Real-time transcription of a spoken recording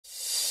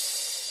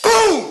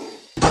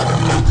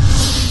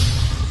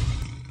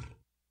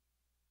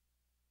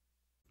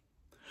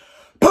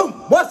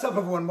up,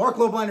 everyone? Marc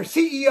Lobliner,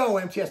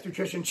 CEO, MTS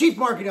Nutrition, Chief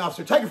Marketing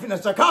Officer,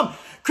 TigerFitness.com,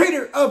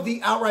 creator of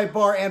the Outright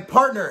Bar, and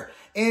partner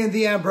in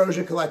the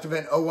Ambrosia Collective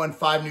and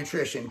 015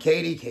 Nutrition.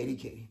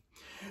 Katie.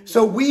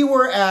 So we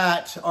were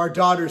at our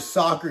daughter's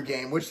soccer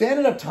game, which they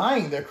ended up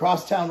tying their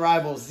crosstown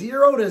rivals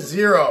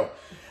 0-0.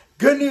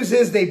 Good news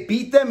is they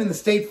beat them in the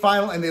state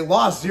final and they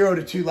lost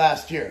 0-2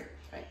 last year.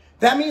 Right.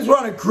 That means we're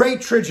on a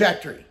great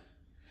trajectory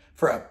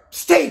for a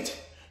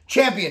state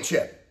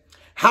championship.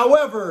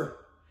 However,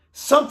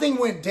 something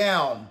went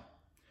down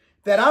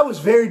that I was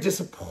very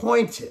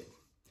disappointed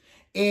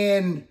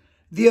in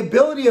the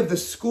ability of the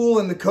school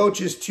and the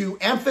coaches to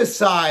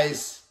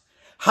emphasize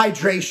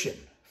hydration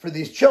for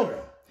these children.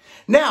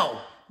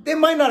 Now, they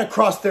might not have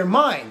crossed their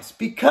minds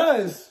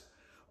because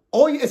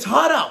it's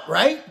hot out,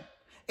 right?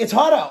 It's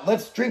hot out.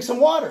 Let's drink some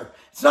water.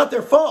 It's not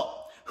their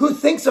fault. Who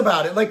thinks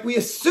about it? Like, we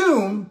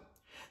assume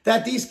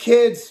that these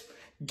kids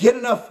get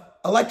enough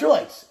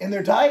electrolytes in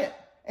their diet.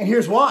 And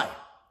here's why.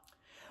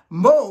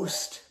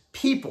 Most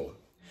people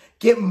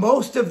get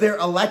most of their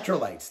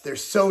electrolytes, their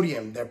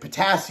sodium, their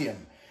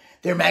potassium,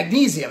 their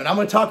magnesium, and I'm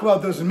going to talk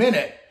about those in a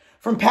minute,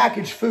 from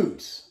packaged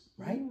foods,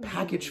 right?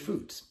 Packaged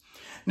foods.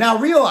 Now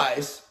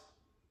realize,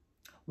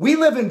 we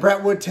live in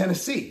Brentwood,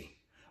 Tennessee,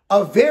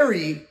 a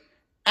very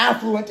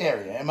affluent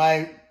area.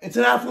 It's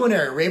an affluent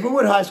area.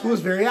 Ravenwood High School is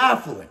very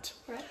affluent,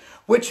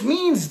 which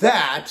means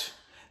that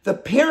the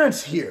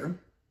parents here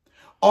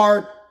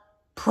are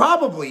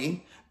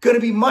probably going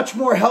to be much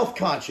more health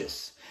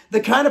conscious.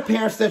 The kind of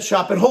parents that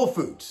shop at Whole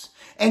Foods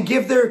and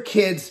give their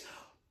kids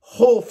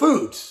whole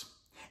foods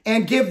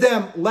and give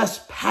them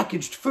less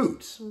packaged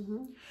foods.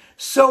 Mm-hmm.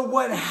 So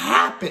what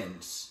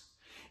happens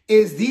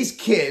is these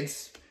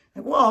kids,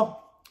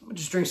 well, I'm gonna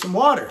just drink some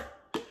water.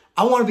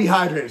 I want to be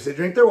hydrated. So they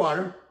drink their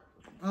water.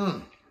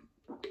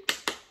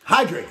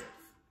 Hydrated.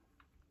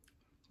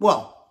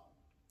 Well,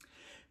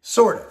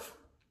 sort of.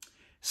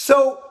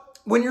 So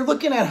when you're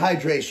looking at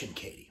hydration,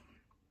 Katie,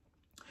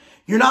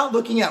 you're not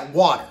looking at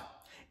water.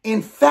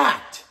 In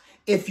fact,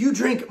 if you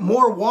drink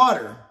more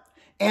water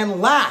and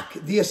lack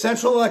the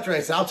essential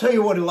electrolytes, and I'll tell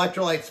you what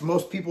electrolytes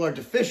most people are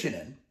deficient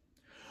in,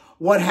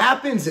 what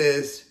happens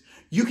is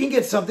you can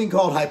get something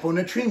called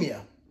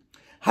hyponatremia.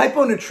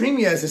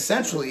 Hyponatremia is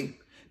essentially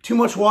too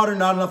much water,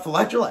 not enough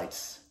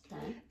electrolytes.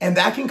 Okay. And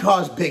that can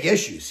cause big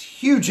issues,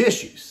 huge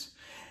issues.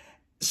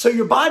 So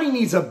your body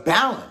needs a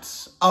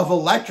balance of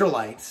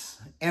electrolytes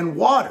and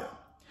water.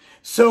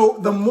 So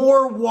the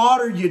more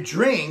water you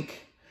drink,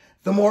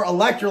 the more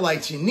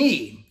electrolytes you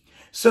need.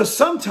 So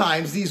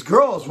sometimes these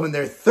girls, when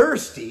they're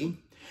thirsty,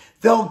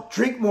 they'll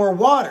drink more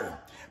water.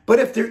 But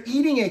if they're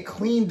eating a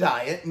clean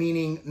diet,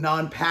 meaning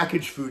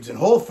non-packaged foods and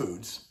whole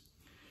foods,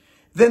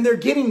 then they're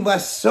getting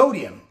less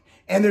sodium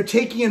and they're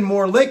taking in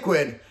more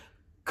liquid,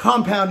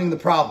 compounding the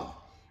problem.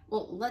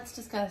 Well, let's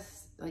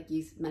discuss, like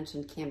you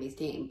mentioned, Cammie's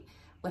game.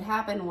 What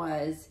happened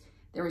was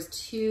there was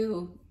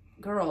two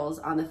girls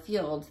on the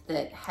field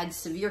that had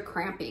severe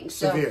cramping.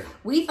 So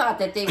we thought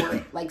that they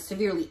were like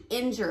severely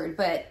injured,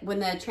 but when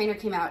the trainer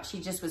came out,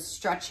 she just was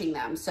stretching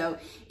them. So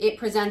it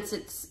presents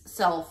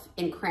itself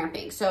in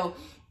cramping. So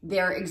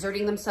they're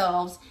exerting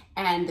themselves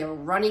and they're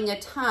running a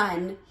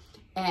ton,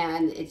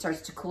 and it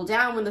starts to cool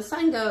down when the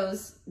sun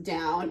goes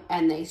down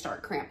and they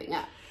start cramping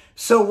up.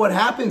 So what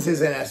happens is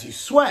that as you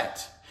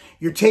sweat,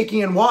 you're taking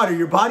in water,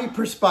 your body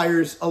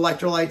perspires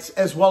electrolytes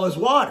as well as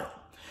water.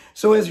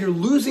 So as you're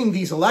losing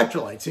these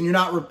electrolytes and you're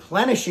not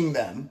replenishing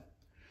them,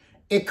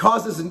 it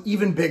causes an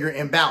even bigger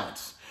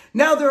imbalance.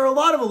 Now, there are a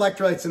lot of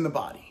electrolytes in the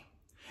body,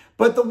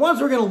 but the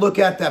ones we're going to look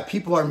at that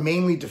people are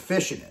mainly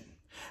deficient in,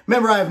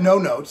 remember, I have no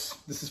notes,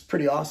 this is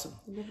pretty awesome,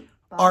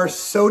 are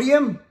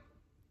sodium,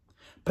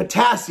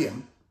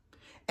 potassium,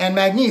 and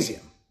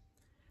magnesium.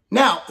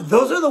 Now,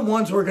 those are the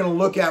ones we're going to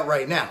look at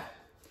right now.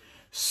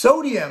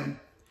 Sodium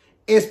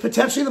is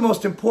potentially the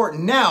most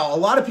important. Now, a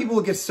lot of people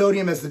look at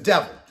sodium as the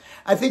devil.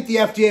 I think the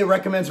FDA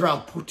recommends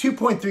around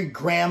 2.3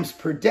 grams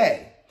per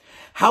day.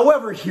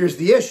 However, here's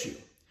the issue.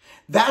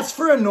 That's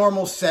for a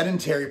normal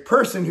sedentary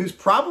person who's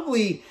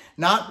probably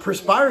not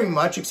perspiring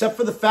much except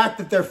for the fact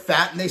that they're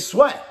fat and they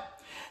sweat.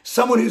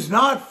 Someone who's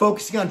not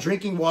focusing on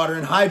drinking water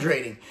and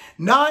hydrating.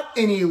 Not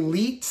an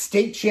elite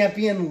state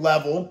champion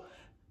level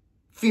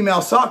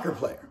female soccer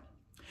player.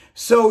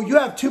 So you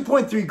have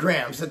 2.3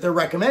 grams that they're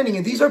recommending,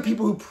 and these are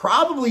people who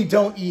probably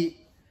don't eat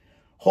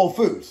whole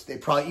foods. They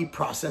probably eat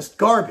processed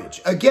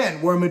garbage.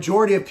 Again, where a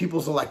majority of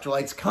people's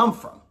electrolytes come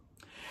from.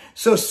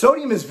 So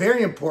sodium is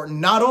very important,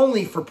 not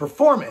only for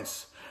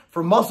performance,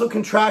 for muscle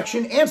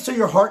contraction, and so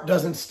your heart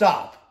doesn't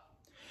stop.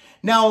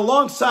 Now,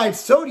 alongside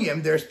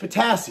sodium, there's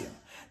potassium.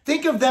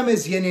 Think of them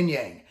as yin and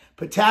yang.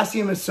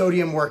 Potassium and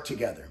sodium work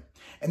together.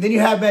 And then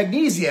you have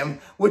magnesium,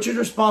 which is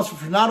responsible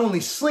for not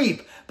only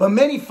sleep, but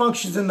many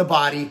functions in the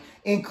body,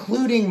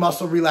 including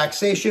muscle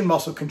relaxation,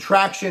 muscle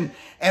contraction,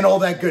 and all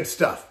that good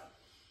stuff.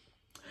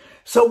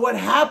 So what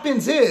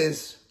happens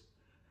is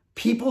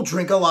people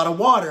drink a lot of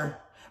water,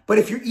 but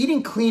if you're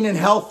eating clean and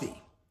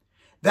healthy,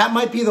 that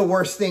might be the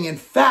worst thing. In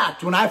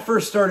fact, when I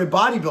first started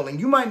bodybuilding,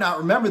 you might not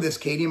remember this,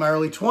 Katie, in my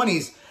early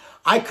 20s,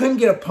 I couldn't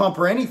get a pump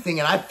or anything.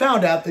 And I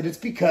found out that it's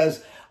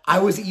because I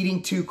was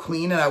eating too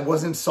clean and I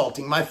wasn't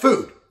salting my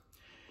food.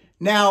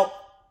 Now,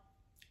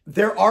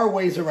 there are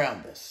ways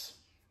around this.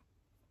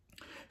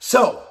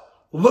 So,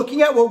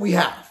 looking at what we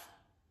have,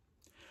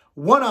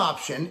 one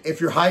option, if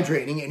you're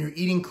hydrating and you're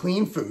eating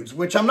clean foods,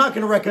 which I'm not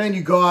going to recommend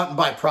you go out and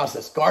buy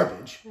processed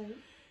garbage,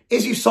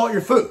 is you salt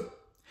your food.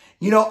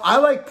 You know, I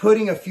like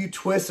putting a few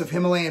twists of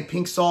Himalayan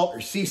pink salt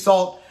or sea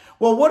salt.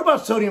 Well, what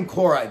about sodium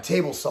chloride,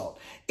 table salt?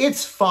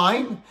 It's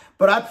fine,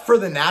 but I prefer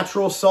the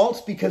natural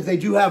salts because they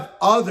do have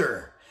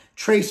other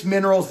trace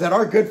minerals that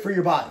are good for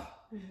your body.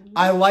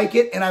 I like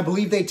it, and I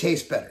believe they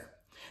taste better.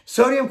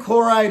 Sodium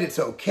chloride, it's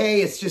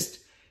okay. It's just,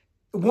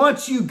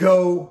 once you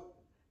go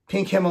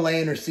pink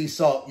Himalayan or sea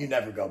salt, you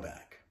never go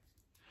back.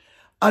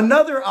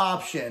 Another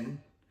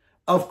option,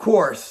 of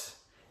course,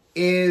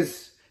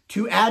 is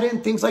to add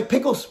in things like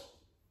pickles.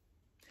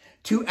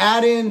 To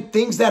add in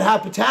things that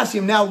have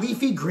potassium. Now,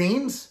 leafy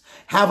greens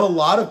have a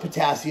lot of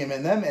potassium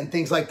in them and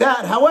things like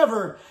that.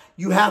 However,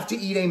 you have to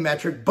eat a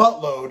metric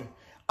buttload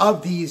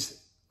of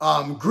these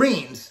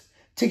greens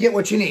to get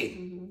what you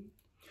need.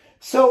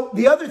 So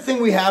the other thing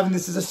we have, and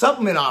this is a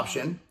supplement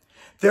option,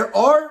 there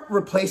are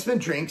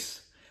replacement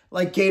drinks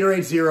like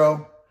Gatorade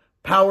Zero,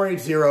 Powerade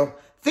Zero,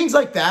 things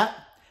like that.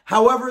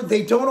 However,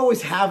 they don't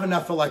always have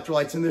enough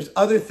electrolytes, and there's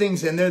other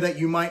things in there that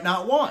you might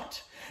not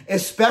want,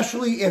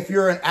 especially if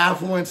you're an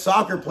affluent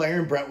soccer player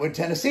in Brentwood,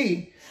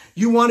 Tennessee.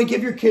 You want to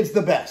give your kids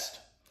the best.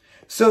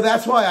 So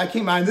that's why I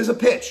came out, and there's a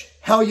pitch.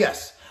 Hell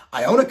yes.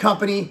 I own a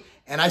company,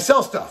 and I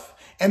sell stuff,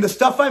 and the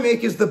stuff I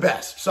make is the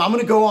best. So I'm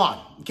going to go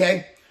on,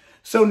 okay?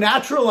 So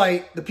Natural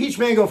Light, the peach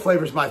mango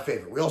flavor is my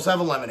favorite. We also have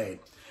a lemonade.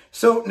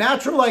 So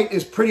Natural Light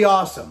is pretty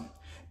awesome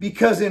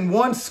because in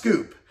one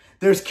scoop,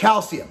 there's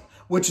calcium,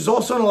 which is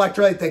also an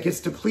electrolyte that gets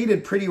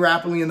depleted pretty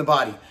rapidly in the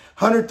body.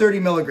 130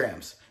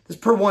 milligrams. This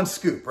is per one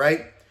scoop,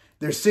 right?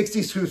 There's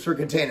 60 scoops per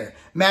container.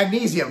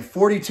 Magnesium,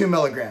 42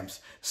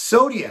 milligrams.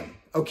 Sodium,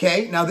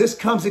 okay? Now this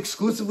comes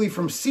exclusively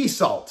from sea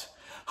salt,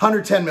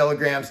 110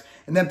 milligrams.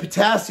 And then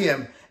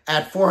potassium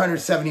at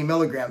 470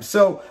 milligrams.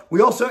 So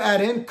we also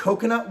add in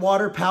coconut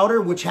water powder,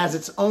 which has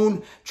its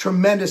own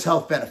tremendous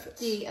health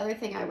benefits. The other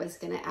thing I was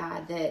going to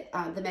add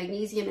that the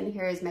magnesium in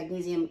here is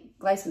magnesium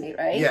glycinate,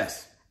 right?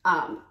 Yes.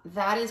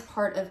 That is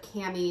part of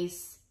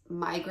Cammie's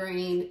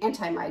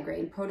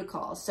anti-migraine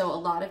protocol. So a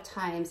lot of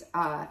times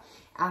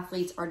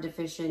athletes are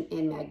deficient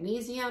in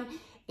magnesium,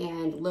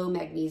 and low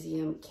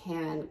magnesium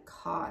can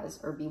cause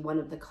or be one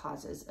of the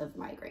causes of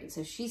migraine.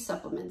 So she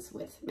supplements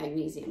with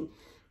magnesium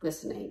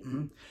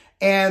glycinate.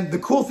 And the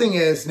cool thing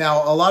is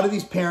now a lot of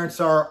these parents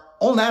are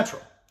all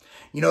natural.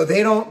 You know,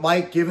 they don't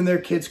like giving their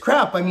kids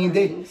crap. I mean,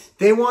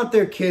 they want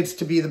their kids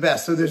to be the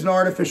best. So there's no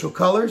artificial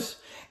colors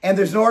and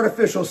there's no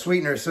artificial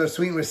sweeteners. So it's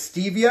sweetened with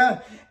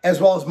stevia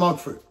as well as monk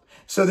fruit.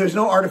 So there's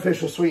no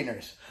artificial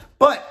sweeteners.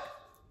 But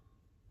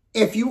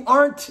if you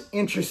aren't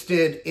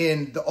interested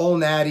in the all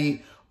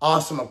natty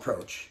awesome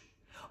approach,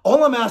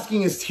 all I'm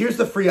asking is here's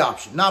the free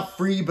option. Not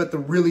free, but the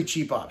really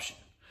cheap option.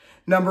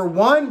 Number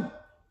one,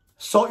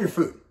 salt your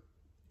food.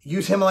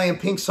 Use Himalayan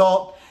pink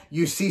salt,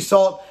 use sea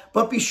salt,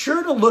 but be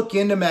sure to look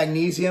into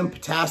magnesium,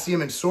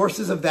 potassium, and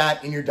sources of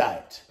that in your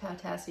diet.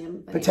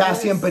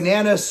 Potassium,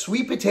 bananas,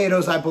 sweet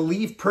potatoes, I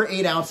believe per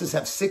 8 ounces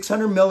have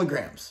 600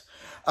 milligrams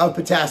of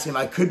potassium.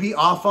 I could be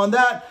off on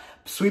that.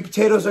 Sweet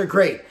potatoes are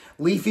great.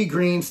 Leafy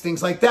greens,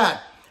 things like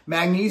that.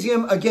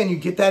 Magnesium, again, you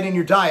get that in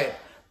your diet.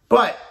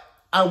 But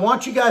I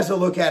want you guys to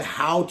look at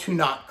how to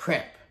not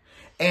cramp.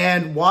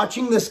 And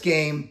watching this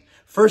game,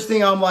 first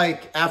thing I'm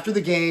like, after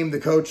the game, the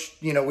coach,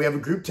 you know, we have a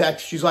group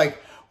text. She's like,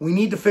 we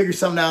need to figure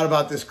something out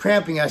about this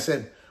cramping. I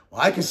said,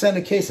 well, I can send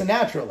a case of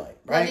Natural Light,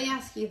 right? Let me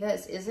ask you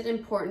this. Is it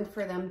important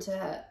for them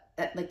to,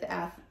 like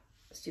the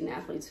student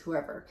athletes,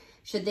 whoever,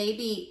 should they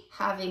be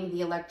having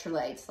the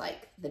electrolytes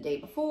like the day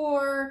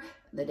before,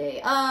 the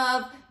day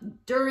of,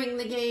 during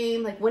the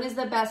game? Like, when is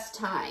the best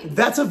time?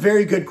 That's a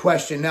very good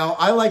question. Now,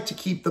 I like to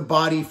keep the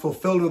body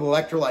fulfilled with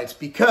electrolytes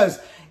because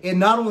it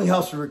not only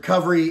helps with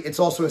recovery, it's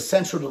also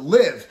essential to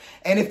live.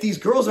 And if these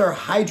girls are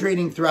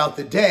hydrating throughout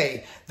the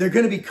day, they're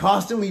going to be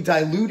constantly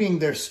diluting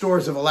their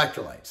stores of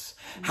electrolytes.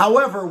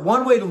 However,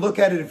 one way to look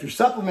at it if you're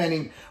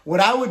supplementing, what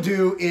I would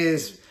do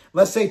is,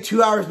 let's say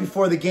 2 hours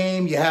before the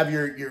game, you have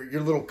your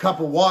little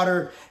cup of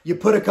water, you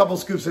put a couple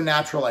scoops of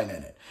Natural Light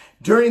in it.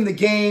 During the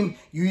game,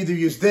 you either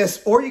use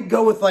this or you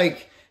go with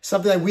like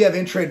something like we have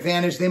Intra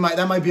Advantage.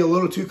 That might be a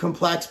little too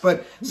complex,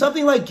 but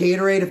something like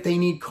Gatorade if they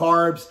need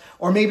carbs,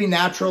 or maybe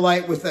Natural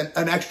Light with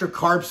an extra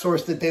carb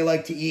source that they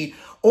like to eat.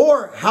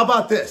 Or how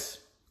about this?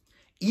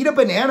 Eat a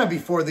banana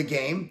before the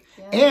game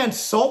and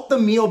salt the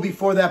meal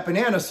before that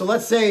banana. So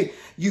let's say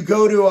you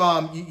go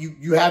to,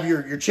 you have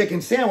your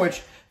chicken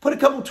sandwich, put a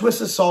couple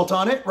twists of salt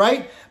on it,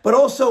 right? But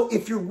also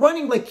if you're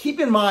running, like keep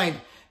in mind,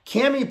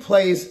 Cammie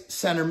plays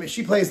center.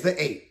 She plays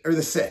the 8 or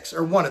the 6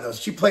 or one of those.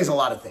 She plays a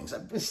lot of things.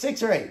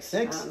 6 or 8?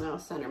 6? I don't know.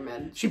 Center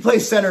mid. She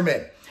plays center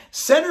mid.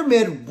 Center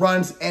mid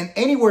runs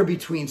anywhere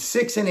between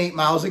 6 and 8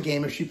 miles a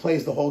game if she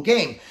plays the whole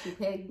game. She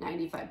paid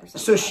 95%.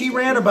 So she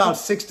ran about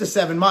 6 to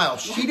 7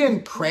 miles. She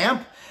didn't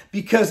cramp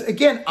because,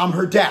 again, I'm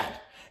her dad.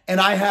 And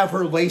I have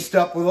her laced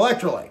up with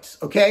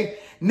electrolytes, okay?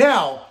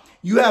 Now,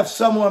 you have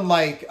someone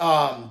like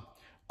our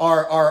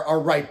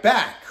right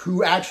back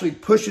who actually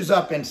pushes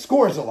up and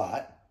scores a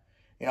lot.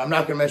 You know, I'm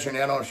not going to mention her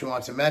name. I don't know if she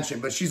wants to mention,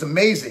 but she's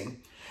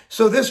amazing.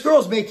 So this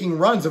girl's making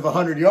runs of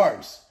 100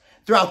 yards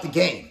throughout the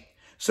game.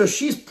 So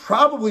she's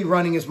probably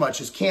running as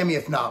much as Cammie,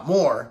 if not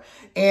more.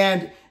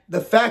 And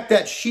the fact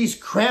that she's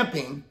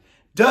cramping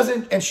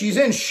and she's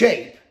in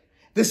shape.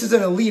 This is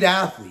an elite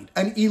athlete,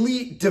 an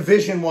elite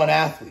Division I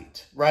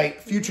athlete,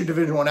 right? Future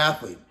Division I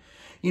athlete.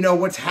 You know,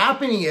 what's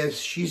happening is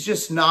she's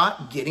just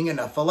not getting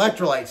enough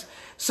electrolytes.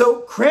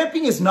 So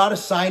cramping is not a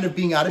sign of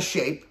being out of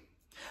shape.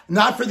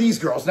 Not for these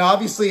girls. Now,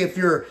 obviously, if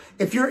you're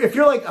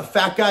like a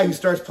fat guy who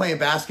starts playing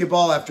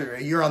basketball after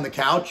a year on the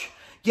couch,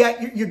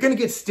 yeah, you're going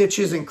to get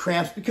stitches and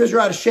cramps because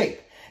you're out of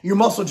shape. Your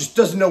muscle just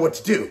doesn't know what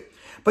to do.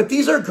 But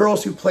these are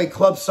girls who play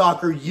club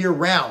soccer year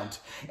round,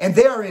 and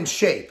they are in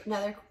shape.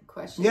 Another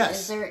question.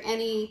 Yes. Is there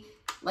any,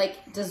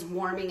 like, does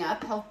warming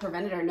up help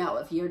prevent it or no?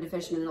 If you're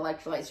deficient in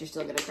electrolytes, you're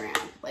still going to cramp.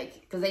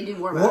 Like, because they do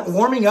warm up.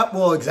 Warming up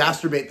will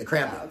exacerbate the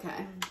cramping. Oh,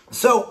 okay.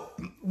 So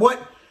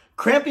what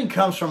cramping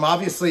comes from,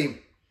 obviously,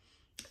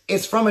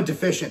 it's from a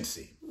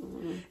deficiency.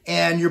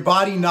 And your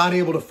body not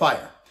able to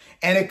fire.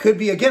 And it could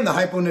be, again, the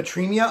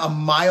hyponatremia, a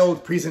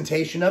mild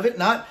presentation of it.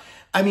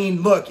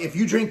 Look, if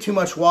you drink too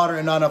much water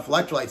and not enough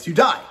electrolytes, you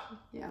die.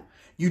 Yeah.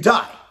 You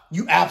die.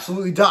 You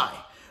absolutely die.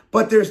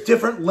 But there's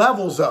different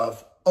levels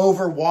of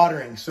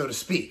overwatering, so to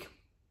speak.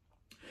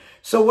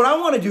 So what I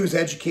want to do is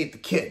educate the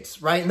kids,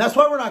 right? And that's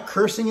why we're not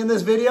cursing in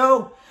this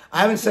video.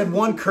 I haven't said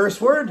one curse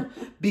word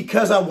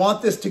because I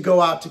want this to go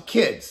out to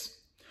kids.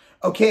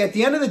 Okay, at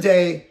the end of the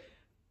day,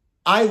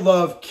 I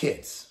love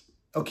kids.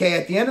 Okay,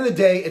 at the end of the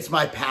day, it's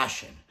my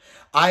passion.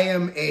 I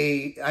am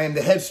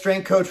the head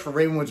strength coach for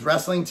Ravenwood's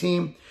wrestling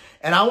team,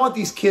 and I want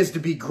these kids to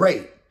be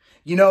great.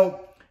 You know,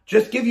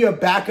 just give you a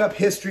backup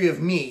history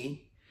of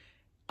me.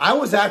 I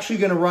was actually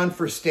going to run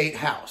for state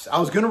house. I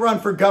was going to run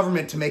for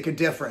government to make a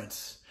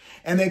difference.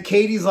 And then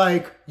Katie's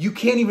like, you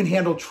can't even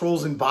handle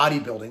trolls in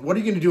bodybuilding. What are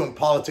you going to do in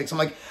politics? I'm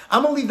like,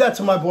 I'm going to leave that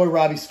to my boy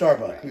Robbie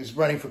Starbuck, who's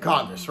running for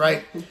Congress,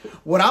 right?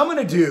 What I'm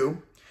going to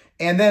do,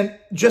 and then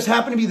just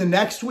happened to be the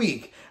next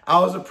week, I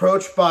was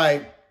approached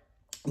by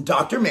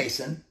Dr.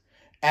 Mason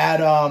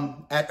at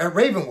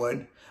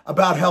Ravenwood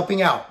about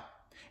helping out.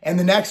 And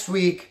the next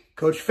week,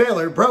 Coach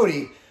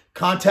Brody,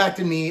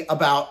 contacted me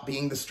about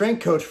being the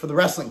strength coach for the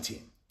wrestling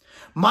team.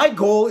 My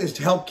goal is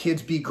to help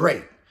kids be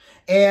great.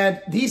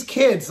 And these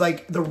kids,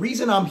 like, the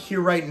reason I'm here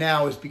right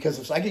now is because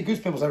of, I get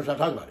goosebumps every time I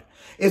talk about it,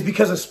 is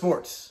because of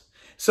sports.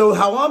 So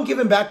how I'm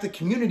giving back to the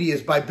community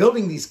is by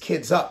building these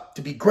kids up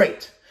to be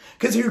great.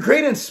 Because if you're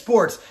great in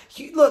sports,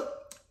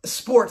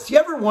 sports, you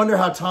ever wonder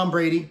how Tom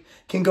Brady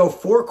can go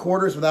 4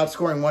 quarters without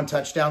scoring 1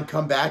 touchdown,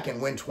 come back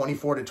and win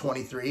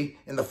 24-23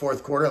 in the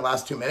 4th quarter,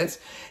 last 2 minutes?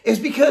 Is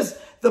because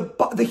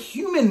the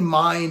human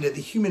mind, the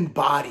human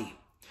body,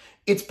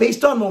 it's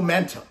based on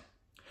momentum.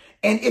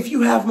 And if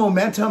you have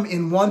momentum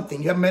in one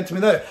thing, you have momentum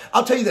in the other.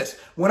 I'll tell you this,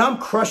 when I'm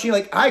crushing,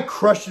 like I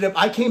crushed it up,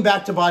 I came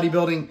back to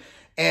bodybuilding,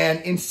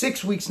 and in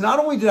 6 weeks, not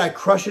only did I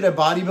crush it at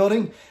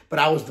bodybuilding, but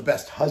I was the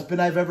best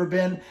husband I've ever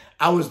been.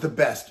 I was the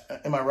best,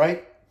 am I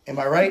right? Am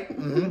I right?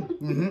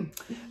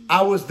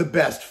 I was the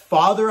best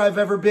father I've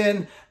ever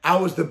been. I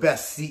was the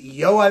best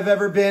CEO I've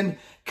ever been.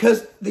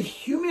 Because the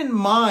human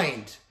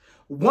mind,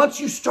 once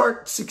you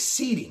start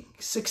succeeding,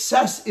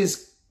 success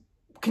is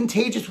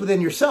contagious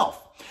within yourself.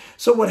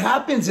 So what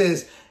happens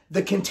is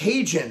the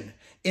contagion,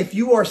 if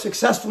you are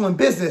successful in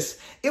business,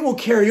 it will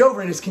carry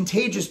over and is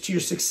contagious to your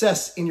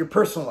success in your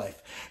personal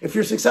life. If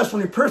you're successful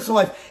in your personal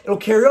life, it'll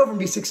carry over and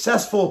be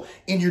successful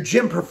in your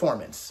gym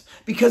performance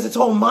because it's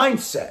all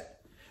mindset.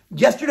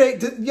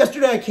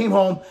 Yesterday I came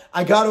home,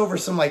 I got over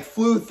some like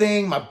flu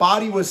thing, my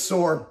body was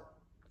sore,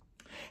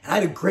 and I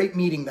had a great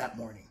meeting that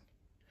morning.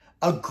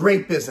 A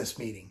great business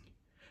meeting.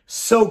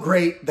 So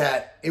great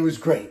that it was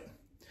great.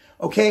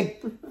 Okay?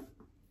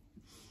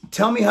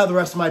 Tell me how the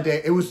rest of my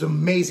day, it was an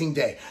amazing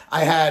day.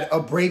 I had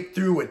a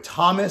breakthrough with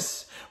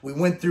Thomas. We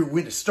went to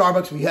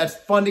Starbucks. We had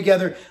fun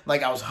together.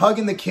 Like I was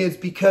hugging the kids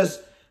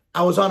because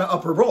I was on an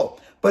upper roll.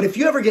 But if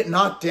you ever get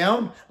knocked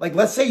down, like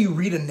let's say you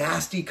read a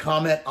nasty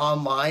comment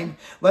online.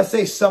 Let's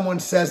say someone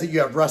says that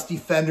you have rusty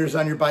fenders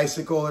on your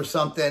bicycle or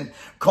something,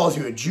 calls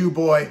you a Jew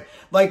boy.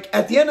 Like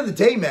at the end of the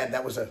day, man,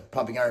 that was a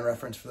pumping iron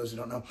reference for those who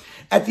don't know.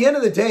 At the end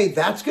of the day,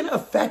 that's going to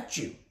affect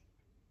you.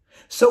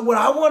 So what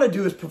I want to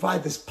do is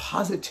provide this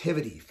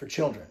positivity for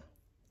children.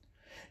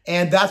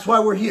 And that's why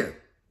we're here.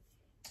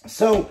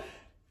 So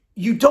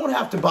you don't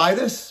have to buy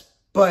this,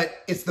 but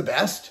it's the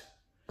best.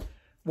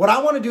 What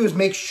I want to do is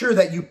make sure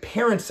that you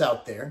parents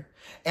out there,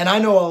 and I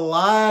know a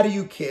lot of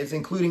you kids,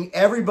 including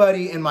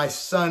everybody in my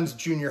son's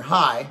junior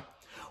high,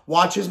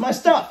 watches my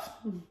stuff.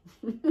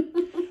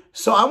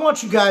 So I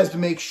want you guys to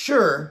make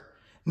sure,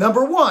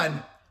 number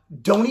one,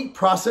 don't eat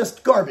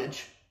processed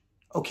garbage,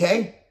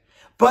 okay?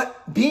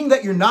 But being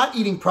that you're not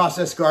eating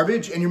processed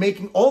garbage and you're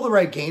making all the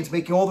right gains,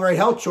 making all the right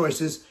health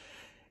choices,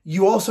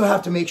 you also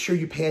have to make sure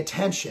you pay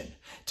attention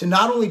to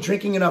not only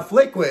drinking enough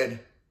liquid,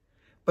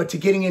 but to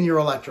getting in your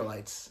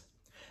electrolytes.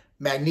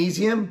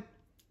 Magnesium,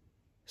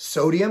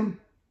 sodium,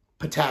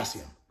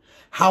 potassium.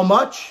 How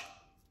much?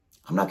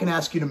 I'm not going to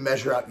ask you to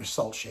measure out your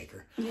salt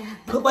shaker.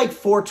 Put like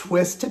 4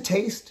 twists to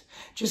taste.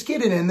 Just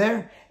get it in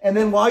there. And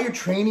then while you're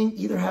training,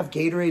 either have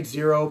Gatorade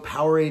Zero,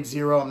 Powerade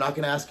Zero. I'm not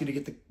going to ask you to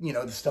get the,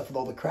 the stuff with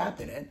all the crap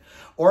in it.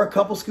 Or a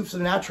couple scoops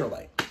of Natural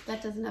Light.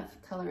 That doesn't have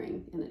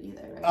coloring in it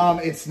either,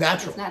 right? It's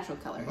natural. It's natural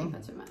coloring.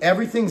 That's what I meant.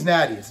 Everything's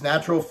natty. It's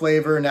natural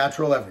flavor,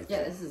 natural everything.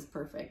 Yeah, this is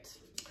perfect.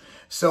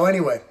 So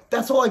anyway,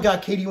 that's all I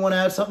got. Katie, you want to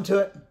add something to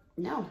it?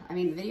 No, I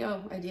mean, the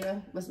video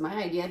idea was my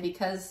idea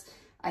because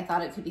I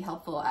thought it could be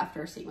helpful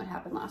after seeing what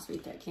happened last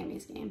week at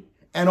Cammy's game.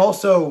 And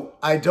also,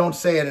 I don't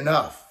say it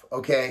enough,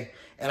 okay?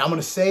 And I'm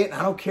going to say it, and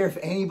I don't care if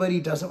anybody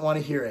doesn't want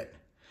to hear it.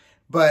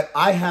 But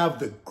I have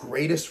the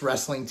greatest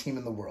wrestling team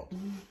in the world.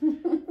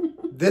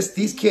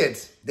 These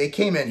kids, they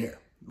came in here,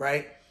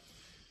 right?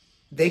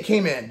 They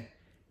came in.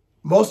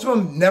 Most of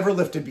them never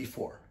lifted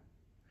before.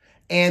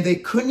 And they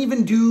couldn't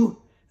even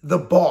do the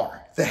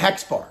bar, the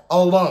hex bar,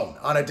 alone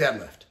on a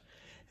deadlift.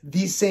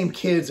 These same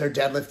kids are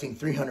deadlifting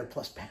 300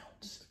 plus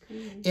pounds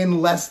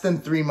in less than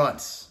 3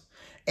 months.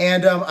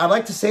 And I'd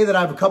like to say that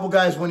I have a couple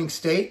guys winning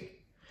state.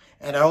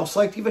 And I'd also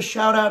like to give a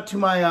shout out to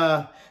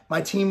my my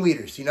team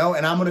leaders, and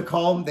I'm going to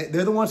call them,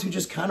 they're the ones who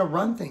just kind of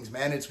run things,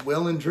 man. It's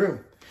Will and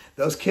Drew.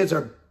 Those kids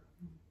are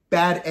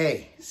bad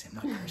A. See,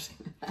 I'm not cursing.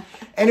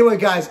 Anyway,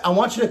 guys, I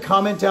want you to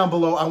comment down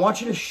below. I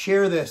want you to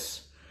share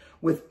this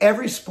with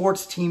every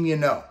sports team you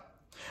know.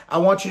 I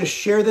want you to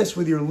share this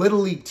with your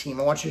Little League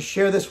team. I want you to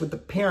share this with the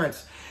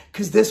parents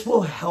because this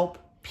will help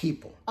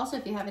people. Also,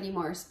 if you have any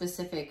more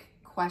specific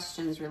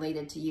questions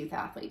related to youth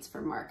athletes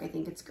for Marc, I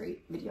think it's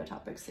great video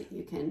topics that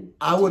you can.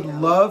 I would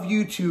love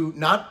you to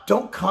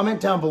don't comment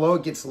down below,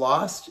 it gets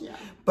lost,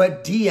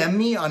 but DM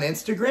me on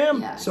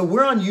Instagram. Yeah. So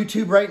we're on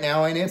YouTube right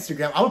now and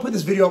Instagram. I'm gonna put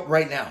this video up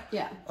right now.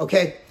 Yeah.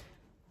 Okay.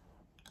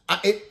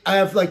 I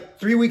have like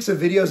 3 weeks of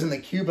videos in the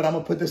queue, but I'm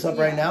gonna put this up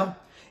right now.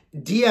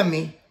 DM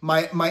me.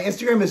 My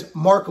Instagram is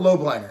Marc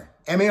Lobliner,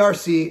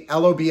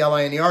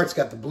 MarcLobliner. It's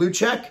got the blue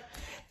check,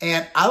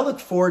 and I look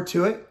forward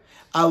to it.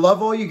 I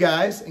love all you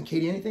guys. And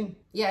Katie, anything?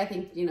 Yeah, I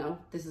think,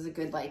 this is a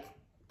good,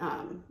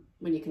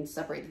 when you can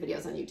separate the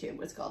videos on YouTube,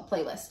 what's called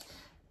playlist.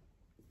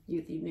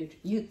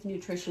 Youth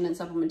nutrition and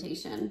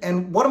supplementation.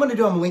 And what I'm going to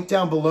do, I'm link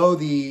down below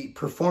the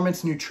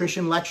performance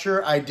nutrition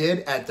lecture I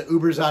did at the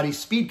Uberzati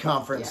Speed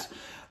Conference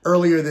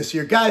earlier this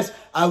year. Guys,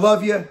 I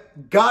love you.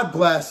 God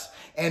bless.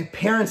 And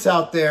parents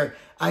out there,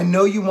 I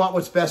know you want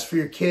what's best for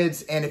your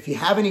kids. And if you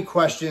have any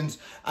questions,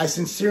 I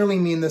sincerely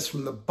mean this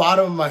from the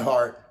bottom of my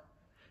heart.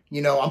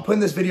 I'm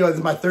putting this video, this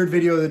is my 3rd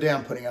video of the day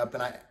I'm putting up,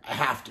 and I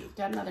have to.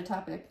 Got another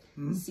topic,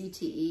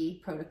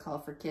 CTE protocol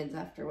for kids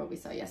after what we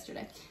saw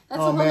yesterday. That's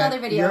a whole other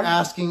video. You're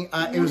asking,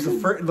 it was the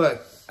first,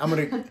 look,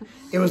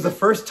 it was the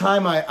first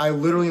time I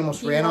literally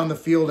almost ran on the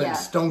field and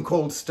stone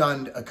cold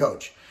stunned a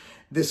coach.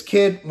 This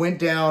kid went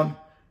down,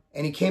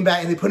 and he came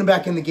back, and they put him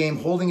back in the game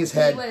holding his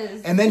head,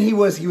 and then he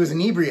was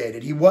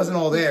inebriated. He wasn't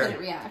all there. He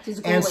couldn't react. He's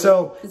a goalie. And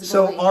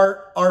so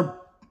our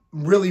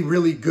really,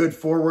 really good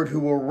forward who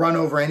will run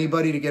over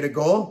anybody to get a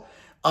goal.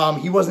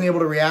 He wasn't able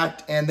to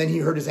react, and then he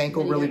hurt his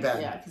ankle really bad.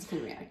 Yeah, because he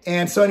couldn't react.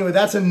 And so anyway,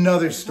 that's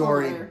another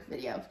story. Another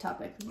video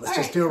topic. Let's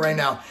just do it right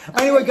now.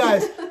 Anyway,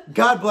 guys,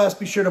 God bless.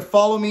 Be sure to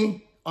follow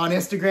me on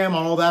Instagram,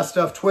 on all that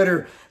stuff,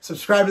 Twitter.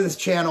 Subscribe to this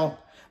channel.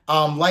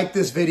 Like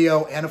this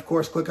video, and of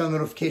course, click on the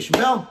notification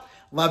bell.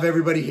 Love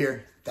everybody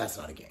here. That's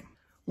not a game.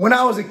 When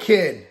I was a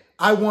kid,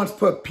 I once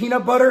put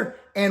peanut butter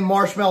and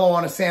marshmallow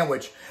on a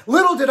sandwich.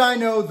 Little did I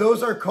know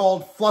those are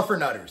called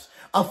fluffernutters.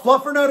 A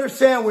fluffernutter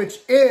sandwich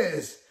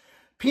is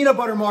peanut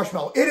butter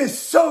marshmallow. It is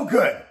so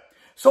good.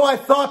 So I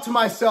thought to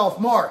myself,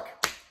 Marc,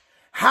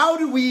 how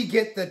do we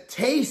get the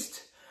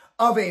taste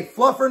of a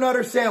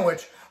fluffernutter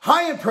sandwich,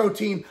 high in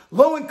protein,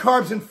 low in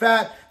carbs and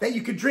fat, that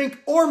you could drink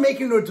or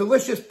make into a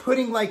delicious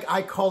pudding like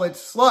I call it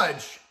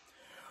sludge,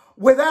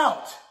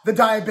 without the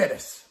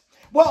diabetes?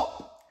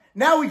 Well,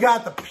 now we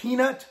got the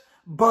peanut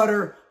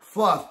butter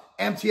fluff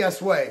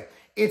MTS way.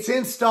 It's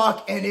in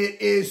stock and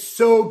it is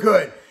so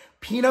good.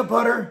 Peanut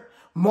butter,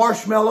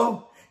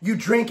 marshmallow, you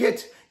drink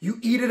it, you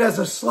eat it as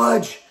a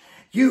sludge,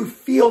 you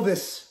feel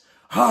this,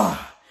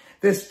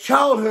 this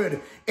childhood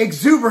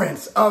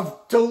exuberance of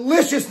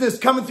deliciousness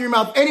coming through your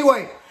mouth.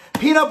 Anyway,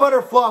 peanut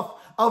butter fluff,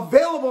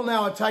 available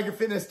now at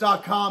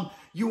tigerfitness.com.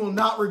 You will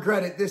not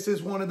regret it. This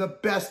is one of the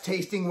best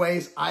tasting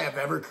ways I have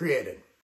ever created.